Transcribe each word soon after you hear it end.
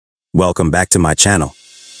Welcome back to my channel.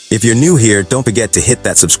 If you're new here, don't forget to hit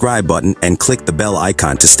that subscribe button and click the bell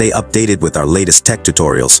icon to stay updated with our latest tech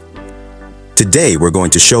tutorials. Today, we're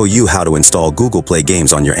going to show you how to install Google Play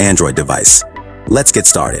Games on your Android device. Let's get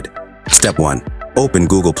started. Step 1. Open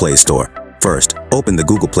Google Play Store. First, open the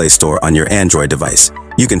Google Play Store on your Android device.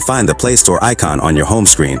 You can find the Play Store icon on your home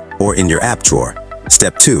screen or in your app drawer.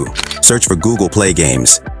 Step 2. Search for Google Play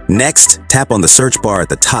Games. Next, tap on the search bar at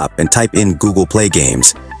the top and type in Google Play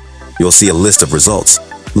Games. You'll see a list of results.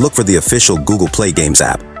 Look for the official Google Play Games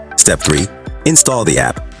app. Step 3. Install the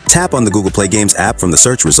app. Tap on the Google Play Games app from the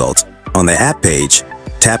search results. On the app page,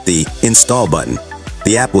 tap the Install button.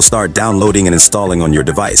 The app will start downloading and installing on your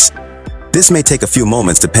device. This may take a few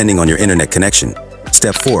moments depending on your internet connection.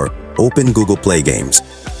 Step 4. Open Google Play Games.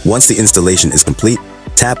 Once the installation is complete,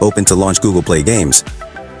 tap Open to launch Google Play Games.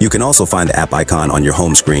 You can also find the app icon on your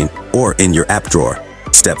home screen or in your app drawer.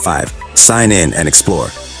 Step 5. Sign in and explore.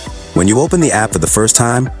 When you open the app for the first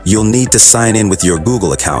time, you'll need to sign in with your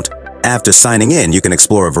Google account. After signing in, you can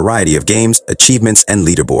explore a variety of games, achievements, and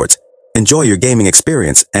leaderboards. Enjoy your gaming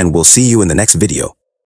experience, and we'll see you in the next video.